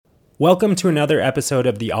Welcome to another episode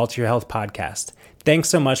of the Alter Your Health podcast. Thanks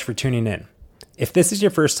so much for tuning in. If this is your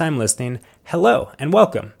first time listening, hello and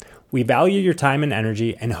welcome. We value your time and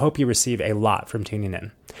energy and hope you receive a lot from tuning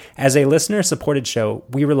in. As a listener-supported show,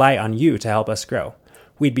 we rely on you to help us grow.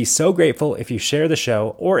 We'd be so grateful if you share the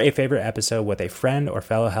show or a favorite episode with a friend or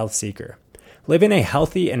fellow health seeker. Living a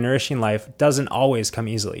healthy and nourishing life doesn't always come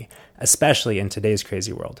easily, especially in today's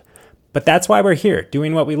crazy world. But that's why we're here,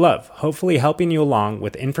 doing what we love, hopefully helping you along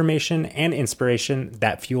with information and inspiration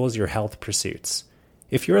that fuels your health pursuits.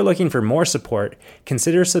 If you're looking for more support,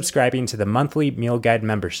 consider subscribing to the monthly Meal Guide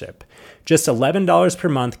membership. Just $11 per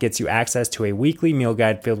month gets you access to a weekly meal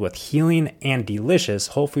guide filled with healing and delicious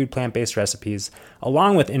whole food plant-based recipes,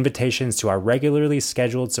 along with invitations to our regularly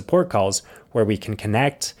scheduled support calls where we can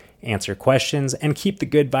connect, answer questions, and keep the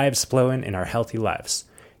good vibes flowing in our healthy lives.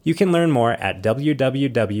 You can learn more at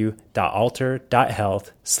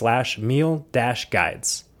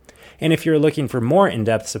www.alter.health/meal-guides. And if you're looking for more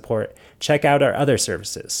in-depth support, check out our other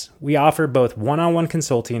services. We offer both one-on-one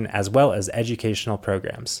consulting as well as educational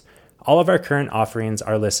programs. All of our current offerings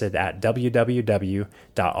are listed at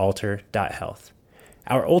www.alter.health.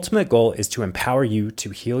 Our ultimate goal is to empower you to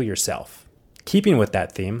heal yourself. Keeping with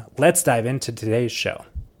that theme, let's dive into today's show.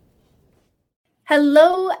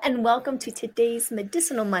 Hello and welcome to today's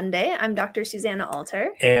Medicinal Monday. I'm Dr. Susanna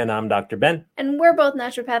Alter. And I'm Dr. Ben. And we're both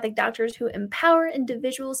naturopathic doctors who empower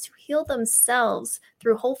individuals to heal themselves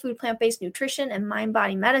through whole food plant-based nutrition and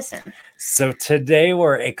mind-body medicine. So today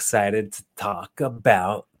we're excited to talk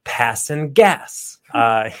about passing gas,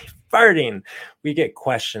 farting. We get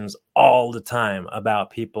questions all the time about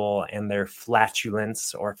people and their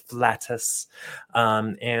flatulence or flatus.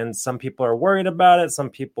 And some people are worried about it. Some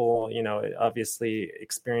people, obviously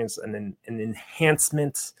experience an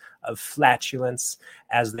enhancement of flatulence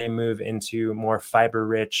as they move into more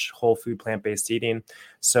fiber-rich, whole food, plant-based eating.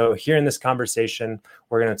 So here in this conversation,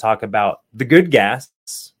 we're going to talk about the good gas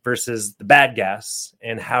versus the bad gas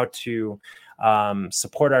and how to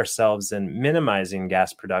support ourselves in minimizing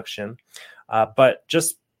gas production. But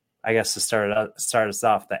just, I guess, to start us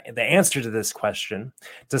off, the answer to this question,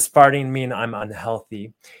 does farting mean I'm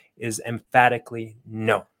unhealthy, is emphatically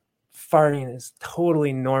no. Farting is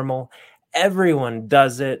totally normal. Everyone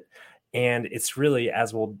does it. And it's really,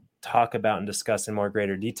 as we'll talk about and discuss in more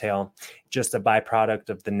greater detail, just a byproduct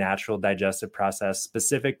of the natural digestive process,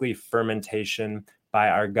 specifically fermentation by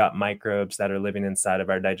our gut microbes that are living inside of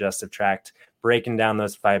our digestive tract, breaking down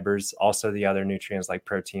those fibers, also the other nutrients like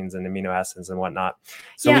proteins and amino acids and whatnot.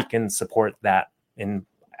 So we can support that in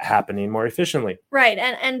happening more efficiently. Right.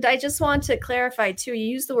 And I just want to clarify too, you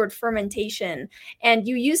use the word fermentation and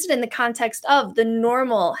you use it in the context of the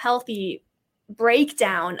normal, healthy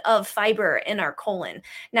breakdown of fiber in our colon.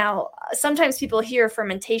 Now, sometimes people hear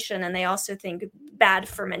fermentation and they also think bad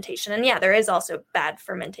fermentation. And yeah, there is also bad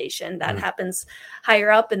fermentation that happens higher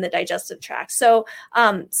up in the digestive tract. So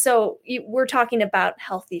we're talking about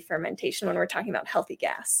healthy fermentation when we're talking about healthy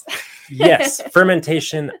gas. Yes,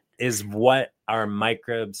 fermentation is what our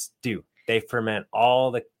microbes do. They ferment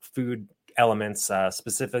all the food elements,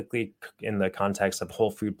 specifically in the context of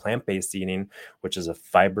whole food plant-based eating, which is a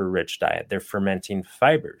fiber-rich diet. They're fermenting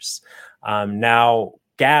fibers. Now,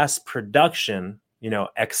 gas production,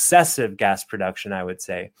 excessive gas production, I would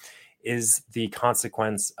say, is the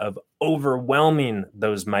consequence of overwhelming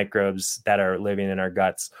those microbes that are living in our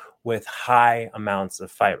guts with high amounts of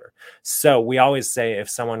fiber. So we always say if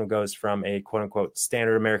someone goes from a quote unquote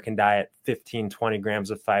standard American diet, 15, 20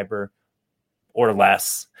 grams of fiber or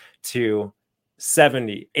less, to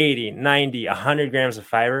 70, 80, 90, 100 grams of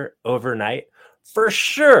fiber overnight, for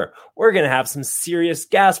sure, we're going to have some serious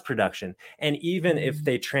gas production. And even if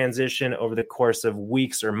they transition over the course of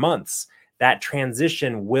weeks or months, that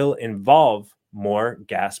transition will involve more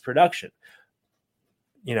gas production.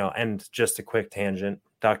 And just a quick tangent,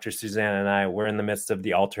 Dr. Susanna and I, we're in the midst of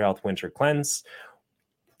the Alter Health Winter Cleanse.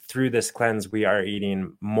 Through this cleanse, we are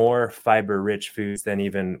eating more fiber-rich foods than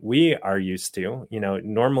even we are used to.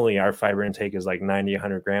 Normally our fiber intake is like 90,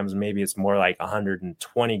 100 grams. Maybe it's more like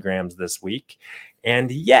 120 grams this week.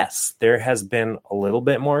 And yes, there has been a little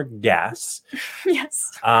bit more gas.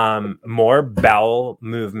 Yes. More bowel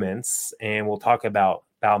movements. And we'll talk about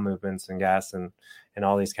bowel movements and gas and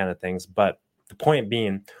all these kind of things. But the point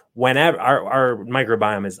being, whenever our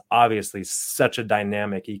microbiome is obviously such a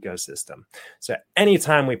dynamic ecosystem. So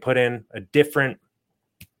anytime we put in a different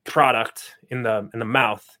product in the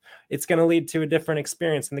mouth, it's going to lead to a different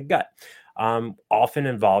experience in the gut, often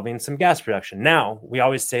involving some gas production. Now, we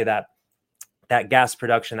always say that gas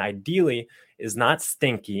production ideally is not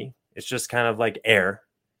stinky. It's just kind of like air.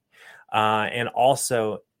 And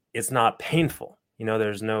also, it's not painful.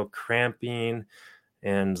 there's no cramping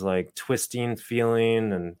and like twisting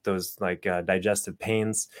feeling and those like digestive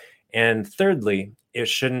pains. And thirdly, it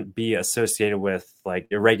shouldn't be associated with like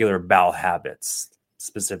irregular bowel habits,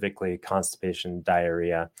 specifically constipation,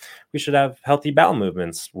 diarrhea. We should have healthy bowel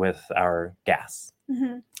movements with our gas.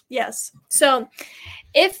 Mm-hmm. Yes. So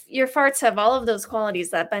if your farts have all of those qualities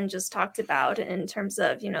that Ben just talked about in terms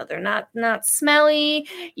of, they're not smelly,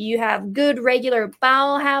 you have good regular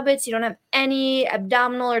bowel habits, you don't have any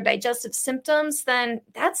abdominal or digestive symptoms, then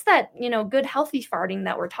that's that, good healthy farting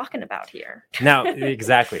that we're talking about here. Now,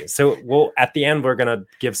 exactly. So at the end, we're going to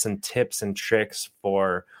give some tips and tricks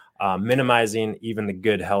for minimizing even the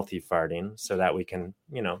good healthy farting so that we can,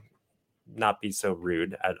 not be so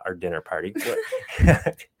rude at our dinner party.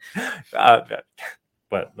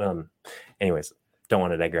 But anyways, don't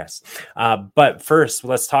want to digress. But first,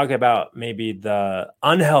 let's talk about maybe the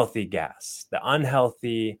unhealthy gas, the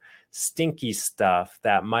unhealthy, stinky stuff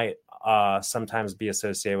that might sometimes be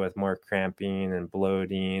associated with more cramping and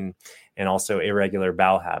bloating and also irregular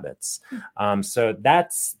bowel habits. So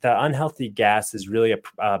that's the unhealthy gas is really a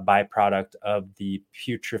byproduct of the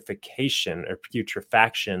putrefaction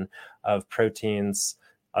of proteins,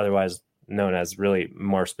 otherwise known as really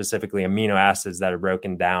more specifically amino acids that are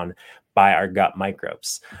broken down by our gut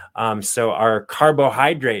microbes. So our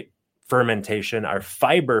carbohydrate fermentation, our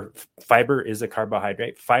fiber is a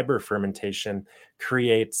carbohydrate. Fiber fermentation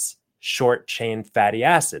creates short chain fatty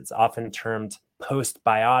acids, often termed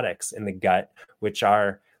postbiotics in the gut, which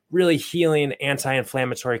are really healing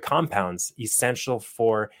anti-inflammatory compounds essential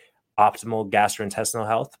for optimal gastrointestinal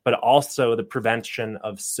health, but also the prevention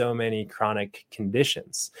of so many chronic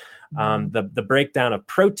conditions. The breakdown of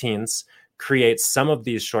proteins creates some of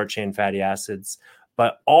these short chain fatty acids,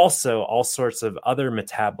 but also all sorts of other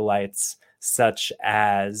metabolites such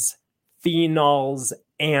as phenols,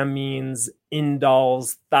 amines,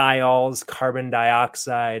 indols, thiols, carbon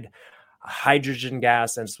dioxide, hydrogen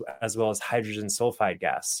gas, as well as hydrogen sulfide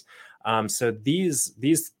gas. So these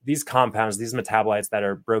compounds, these metabolites that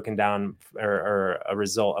are broken down are a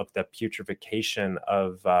result of the putrefaction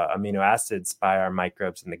of amino acids by our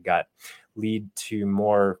microbes in the gut, lead to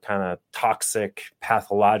more kind of toxic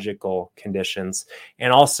pathological conditions.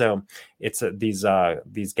 And also it's these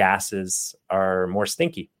gases are more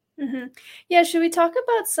stinky. Mm-hmm. Yeah. Should we talk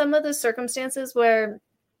about some of the circumstances where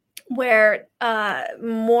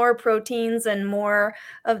more proteins and more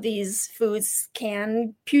of these foods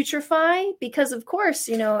can putrefy? Because of course,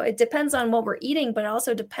 it depends on what we're eating, but it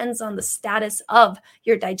also depends on the status of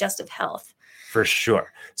your digestive health. For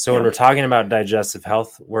sure. So when we're talking about digestive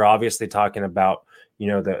health, we're obviously talking about,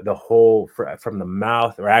 the whole from the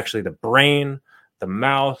mouth, or actually the brain, the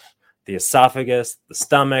mouth, the esophagus, the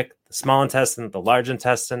stomach, the small intestine, the large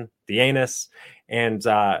intestine, the anus. And,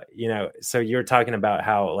 so you're talking about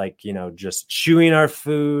how just chewing our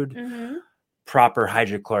food, mm-hmm. proper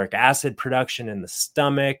hydrochloric acid production in the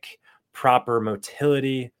stomach, proper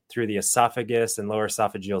motility through the esophagus and lower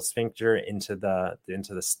esophageal sphincter into the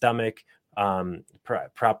stomach,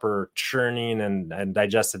 proper churning and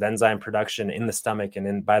digestive enzyme production in the stomach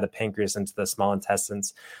and by the pancreas into the small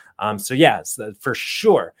intestines. So for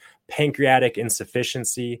sure, pancreatic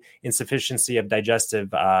insufficiency of digestive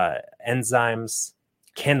enzymes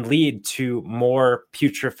can lead to more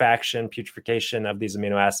putrefaction of these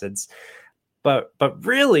amino acids. But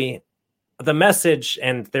really, the message,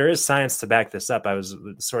 and there is science to back this up. I was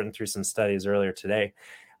sorting through some studies earlier today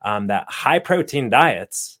that high protein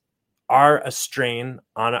diets are a strain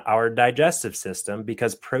on our digestive system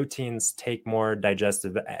because proteins take more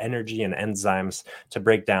digestive energy and enzymes to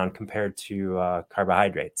break down compared to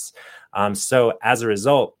carbohydrates. So as a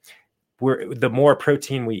result, the more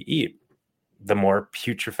protein we eat, the more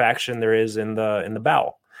putrefaction there is in the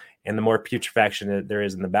bowel. And the more putrefaction there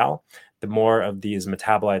is in the bowel, the more of these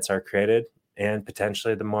metabolites are created, and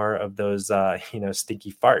potentially the more of those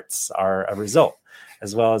stinky farts are a result,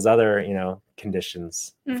 as well as other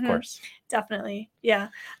conditions, of mm-hmm. course. Definitely. Yeah.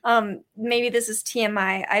 Maybe this is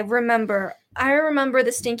TMI. I remember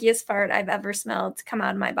the stinkiest fart I've ever smelled come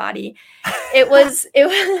out of my body. It was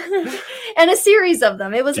and a series of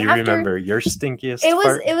them. It was. Do you remember your stinkiest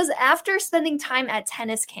fart? It was after spending time at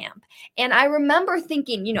tennis camp. And I remember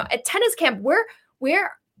thinking, at tennis camp,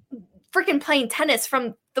 we're freaking playing tennis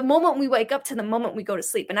from the moment we wake up to the moment we go to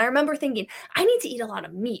sleep. And I remember thinking, I need to eat a lot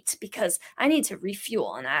of meat because I need to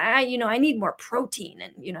refuel. And I need more protein.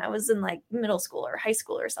 And, I was in like middle school or high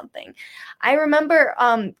school or something. I remember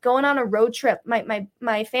going on a road trip.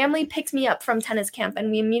 My family picked me up from tennis camp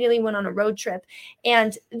and we immediately went on a road trip.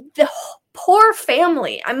 And the poor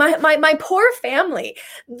family, my poor family,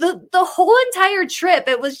 the whole entire trip,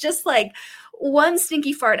 it was just like, one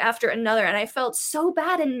stinky fart after another, and I felt so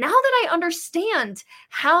bad. And now that I understand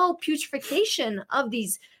how putrefaction of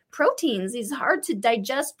these proteins, these hard to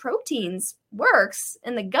digest proteins, works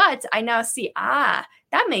in the gut, I now see, that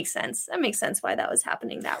makes sense. That makes sense why that was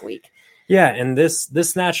happening that week. Yeah, and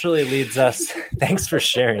this naturally leads us. Thanks for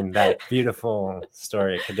sharing that beautiful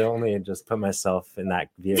story. I could only just put myself in that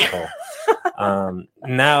vehicle.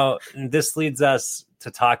 Now, this leads us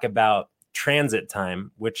to talk about transit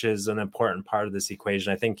time, which is an important part of this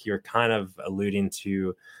equation. I think you're kind of alluding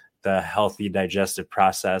to the healthy digestive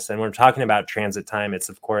process. And when we're talking about transit time, it's,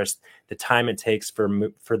 of course, the time it takes for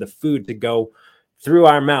the food to go through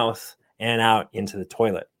our mouth and out into the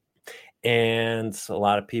toilet. And a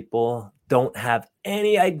lot of people don't have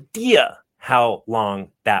any idea how long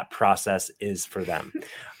that process is for them.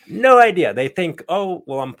 No idea. They think, oh,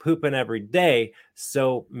 well, I'm pooping every day,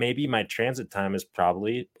 so maybe my transit time is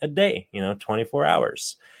probably a day, 24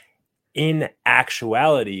 hours. In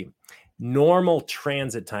actuality, normal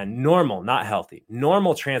transit time, normal, not healthy,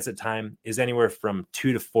 normal transit time is anywhere from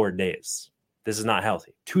 2 to 4 days. This is not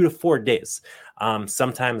healthy. 2 to 4 days,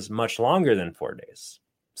 sometimes much longer than 4 days.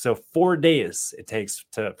 So 4 days it takes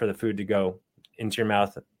for the food to go into your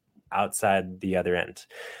mouth, outside the other end.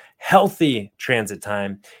 Healthy transit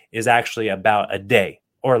time is actually about a day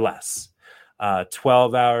or less.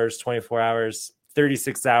 12 hours, 24 hours,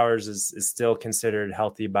 36 hours is still considered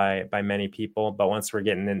healthy by many people. But once we're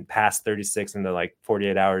getting in past 36 into like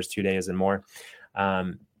 48 hours, 2 days and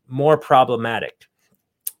more problematic.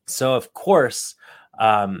 So of course,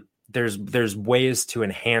 there's ways to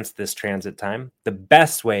enhance this transit time. The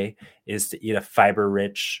best way is to eat a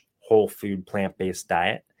fiber-rich, whole food, plant-based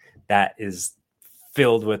diet that is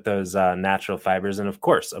filled with those natural fibers, and of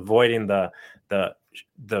course, avoiding the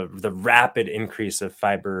rapid increase of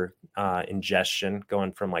fiber ingestion,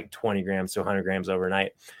 going from like 20 grams to 100 grams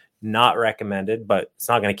overnight. Not recommended, but it's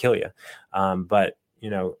not going to kill you. But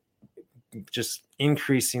just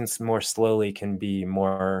increasing more slowly can be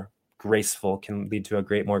more graceful, can lead to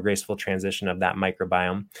a more graceful transition of that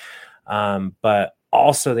microbiome. But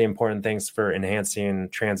also the important things for enhancing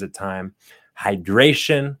transit time: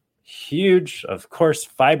 hydration, huge. Of course,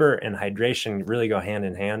 fiber and hydration really go hand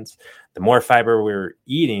in hand. The more fiber we're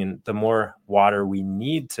eating, the more water we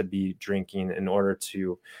need to be drinking in order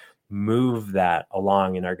to move that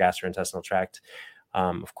along in our gastrointestinal tract.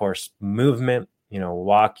 Of course, movement,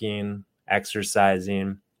 walking,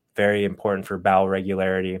 exercising, very important for bowel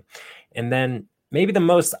regularity. And then maybe the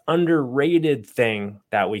most underrated thing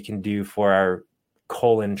that we can do for our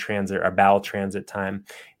colon transit, our bowel transit time,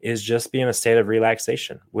 is just be in a state of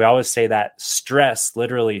relaxation. We always say that stress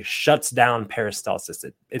literally shuts down peristalsis.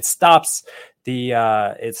 It stops the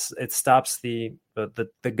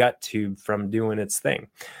gut tube from doing its thing.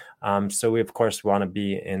 So we of course want to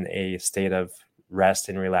be in a state of rest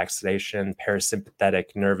and relaxation,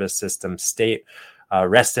 parasympathetic nervous system state,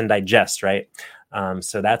 rest and digest, right?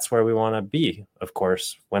 So that's where we want to be, of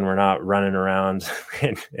course, when we're not running around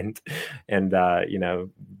and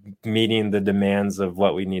meeting the demands of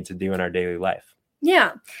what we need to do in our daily life.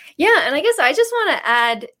 Yeah. And I guess I just want to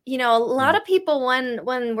add, a lot of people,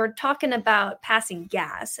 when we're talking about passing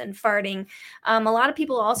gas and farting, a lot of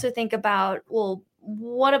people also think about, well,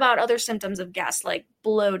 what about other symptoms of gas, like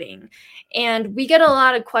bloating? And we get a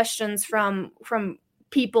lot of questions from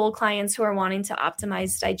people, clients who are wanting to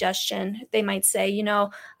optimize digestion. They might say,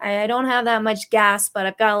 I don't have that much gas, but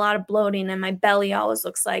I've got a lot of bloating and my belly always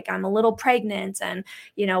looks like I'm a little pregnant. And,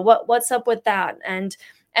 what's up with that? And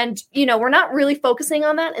we're not really focusing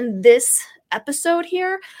on that in this episode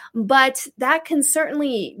here, but that can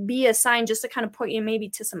certainly be a sign, just to kind of point you maybe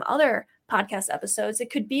to some other podcast episodes. It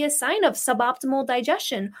could be a sign of suboptimal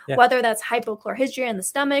digestion, whether that's hypochlorhydria in the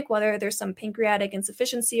stomach, whether there's some pancreatic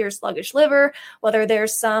insufficiency or sluggish liver, whether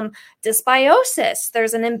there's some dysbiosis,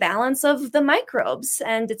 there's an imbalance of the microbes,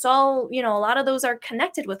 and it's all, a lot of those are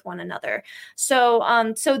connected with one another.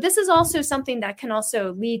 So this is also something that can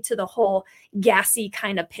also lead to the whole gassy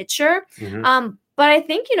kind of picture. Mm-hmm. But I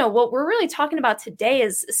think, what we're really talking about today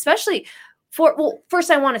is especially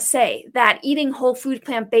first I want to say that eating whole food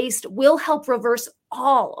plant-based will help reverse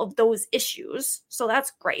all of those issues. So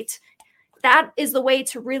that's great. That is the way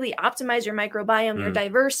to really optimize your microbiome, your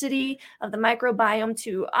diversity of the microbiome,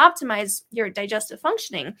 to optimize your digestive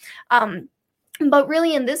functioning. But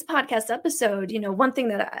really in this podcast episode, one thing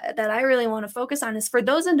that I really want to focus on is for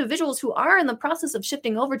those individuals who are in the process of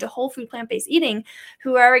shifting over to whole food plant-based eating,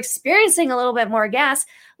 who are experiencing a little bit more gas.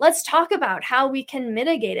 Let's talk about how we can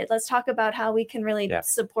mitigate it. Let's talk about how we can really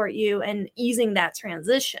support you in easing that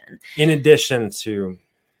transition. In addition to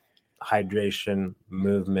hydration,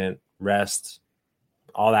 movement, rest,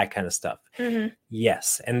 all that kind of stuff.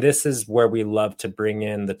 Yes. And this is where we love to bring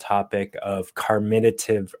in the topic of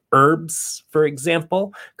carminative herbs, for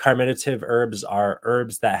example. Carminative herbs are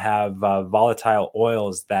herbs that have volatile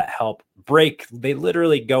oils that help break. They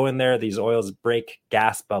literally go in there. These oils break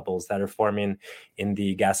gas bubbles that are forming in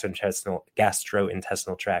the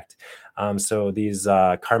gastrointestinal tract. So these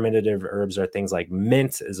carminative herbs are things like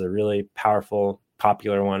mint is a really powerful,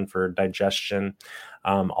 popular one for digestion.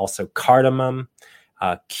 Also cardamom,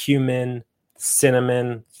 cumin,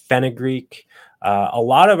 cinnamon, fenugreek. A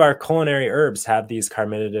lot of our culinary herbs have these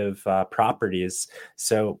carminative properties.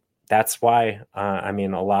 So that's why, a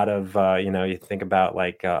lot of, you think about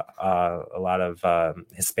like a lot of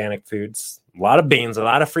Hispanic foods, a lot of beans, a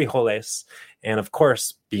lot of frijoles. And of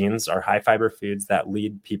course, beans are high fiber foods that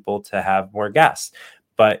lead people to have more gas.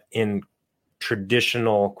 But in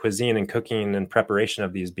traditional cuisine and cooking and preparation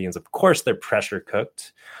of these beans, of course, they're pressure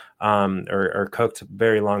cooked. Or cooked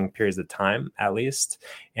very long periods of time, at least.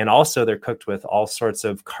 And also they're cooked with all sorts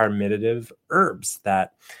of carminative herbs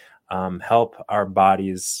that help our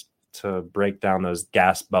bodies to break down those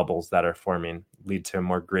gas bubbles that are forming, lead to a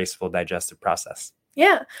more graceful digestive process.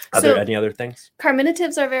 Yeah. Are there any other things?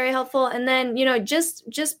 Carminatives are very helpful. And then, just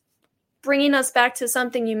bringing us back to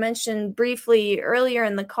something you mentioned briefly earlier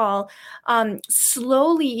in the call,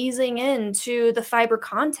 slowly easing into the fiber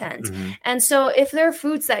content. And so if there are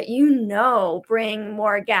foods that bring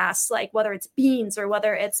more gas, like whether it's beans or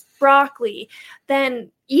whether it's broccoli,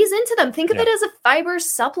 then ease into them. Think of it as a fiber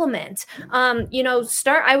supplement.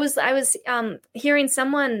 I was hearing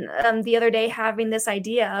someone the other day having this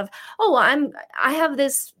idea of, I have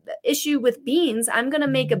this issue with beans. I'm going to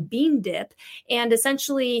make a bean dip and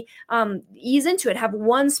essentially ease into it. Have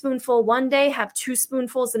 1 spoonful one day, have 2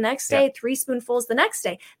 spoonfuls the next day, 3 spoonfuls the next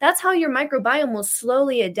day. That's how your microbiome will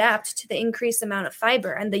slowly adapt to the increased amount of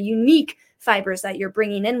fiber and the unique fibers that you're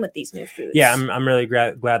bringing in with these new foods. Yeah, I'm really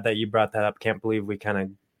glad that you brought that up. Can't believe we kind of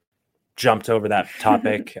jumped over that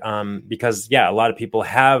topic because a lot of people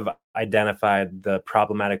have identified the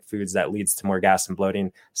problematic foods that leads to more gas and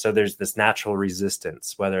bloating. So there's this natural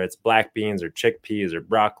resistance, whether it's black beans or chickpeas or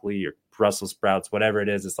broccoli or Brussels sprouts, whatever it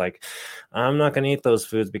is. It's like, I'm not going to eat those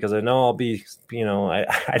foods because I know I'll be,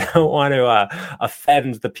 I don't want to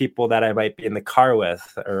offend the people that I might be in the car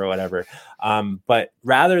with or whatever. But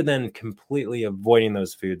rather than completely avoiding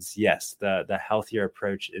those foods, yes, the healthier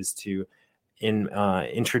approach is to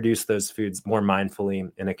introduce those foods more mindfully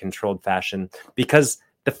in a controlled fashion, because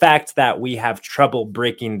the fact that we have trouble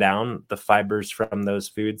breaking down the fibers from those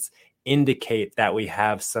foods indicate that we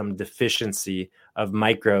have some deficiency of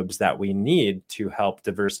microbes that we need to help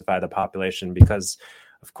diversify the population. Because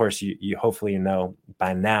of course, you hopefully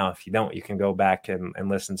by now. If you don't, you can go back and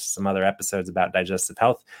listen to some other episodes about digestive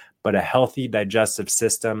health. But a healthy digestive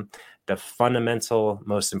system, the fundamental,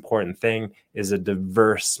 most important thing is a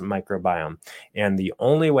diverse microbiome. And the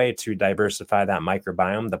only way to diversify that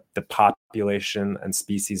microbiome, the population and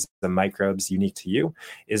species of microbes unique to you,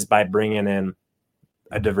 is by bringing in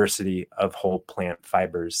a diversity of whole plant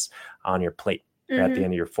fibers on your plate or at the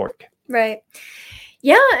end of your fork. Right.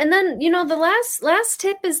 Yeah. And then, the last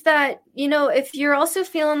tip is that, if you're also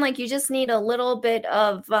feeling like you just need a little bit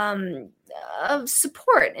of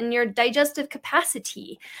support in your digestive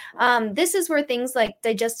capacity, this is where things like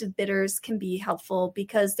digestive bitters can be helpful,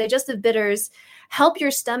 because digestive bitters help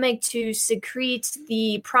your stomach to secrete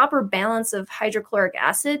the proper balance of hydrochloric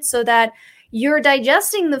acid so that you're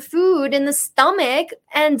digesting the food in the stomach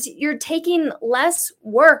and you're taking less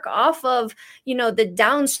work off of, the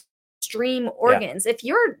downstream organs. If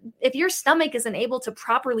your stomach isn't able to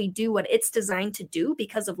properly do what it's designed to do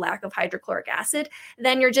because of lack of hydrochloric acid,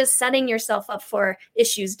 then you're just setting yourself up for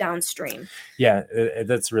issues downstream. Yeah,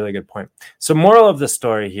 that's a really good point. So moral of the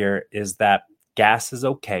story here is that gas is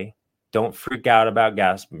okay. Don't freak out about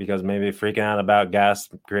gas, because maybe freaking out about gas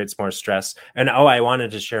creates more stress. And I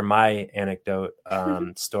wanted to share my anecdote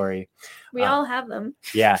story. We all have them.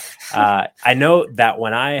 Yeah. I know that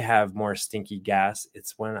when I have more stinky gas,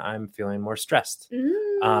 it's when I'm feeling more stressed.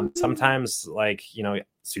 Sometimes,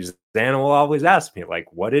 Susanna will always ask me,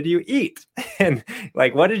 what did you eat? And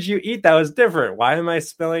what did you eat that was different? Why am I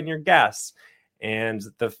spilling your gas? And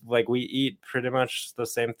we eat pretty much the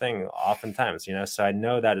same thing oftentimes, so I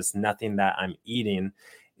know that it's nothing that I'm eating.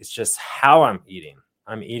 It's just how I'm eating.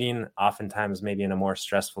 I'm eating oftentimes maybe in a more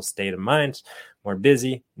stressful state of mind, more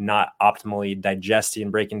busy, not optimally digesting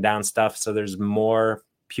and breaking down stuff. So there's more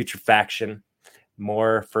putrefaction,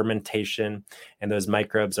 more fermentation, and those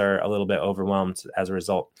microbes are a little bit overwhelmed as a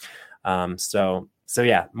result. So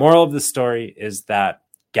yeah, moral of the story is that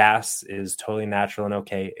gas is totally natural and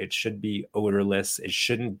okay. It should be odorless. It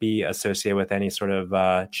shouldn't be associated with any sort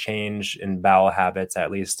of change in bowel habits,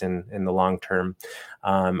 at least in the long term.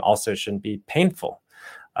 Also, it shouldn't be painful.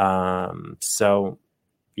 So,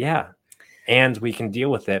 yeah. And we can deal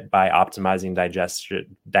with it by optimizing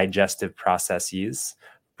digestive processes,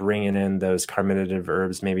 bringing in those carminative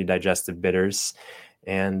herbs, maybe digestive bitters,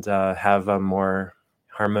 and have a more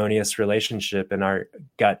harmonious relationship in our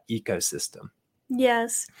gut ecosystem.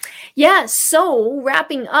 Yes. Yeah. So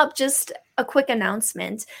wrapping up, just a quick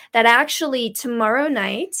announcement that actually tomorrow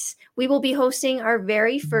night we will be hosting our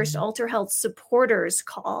very first Alter Health supporters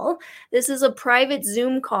call. This is a private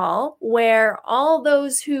Zoom call where all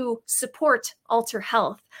those who support Alter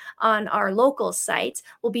Health on our local site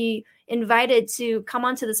will be invited to come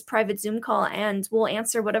onto this private Zoom call, and we'll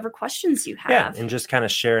answer whatever questions you have. Yeah, and just kind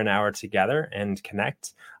of share an hour together and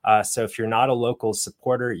connect. So if you're not a local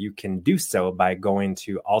supporter, you can do so by going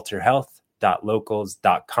to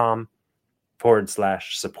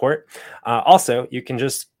alterhealth.locals.com/support. Also, you can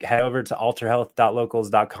just head over to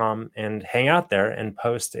alterhealth.locals.com and hang out there and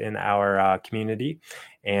post in our community.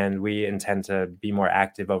 And we intend to be more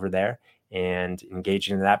active over there and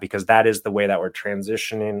engaging in that, because that is the way that we're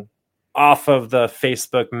transitioning off of the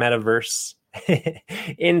Facebook metaverse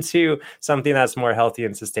into something that's more healthy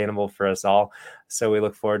and sustainable for us all. So we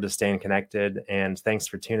look forward to staying connected, and thanks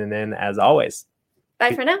for tuning in as always.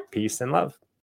 Bye for now. Peace and love.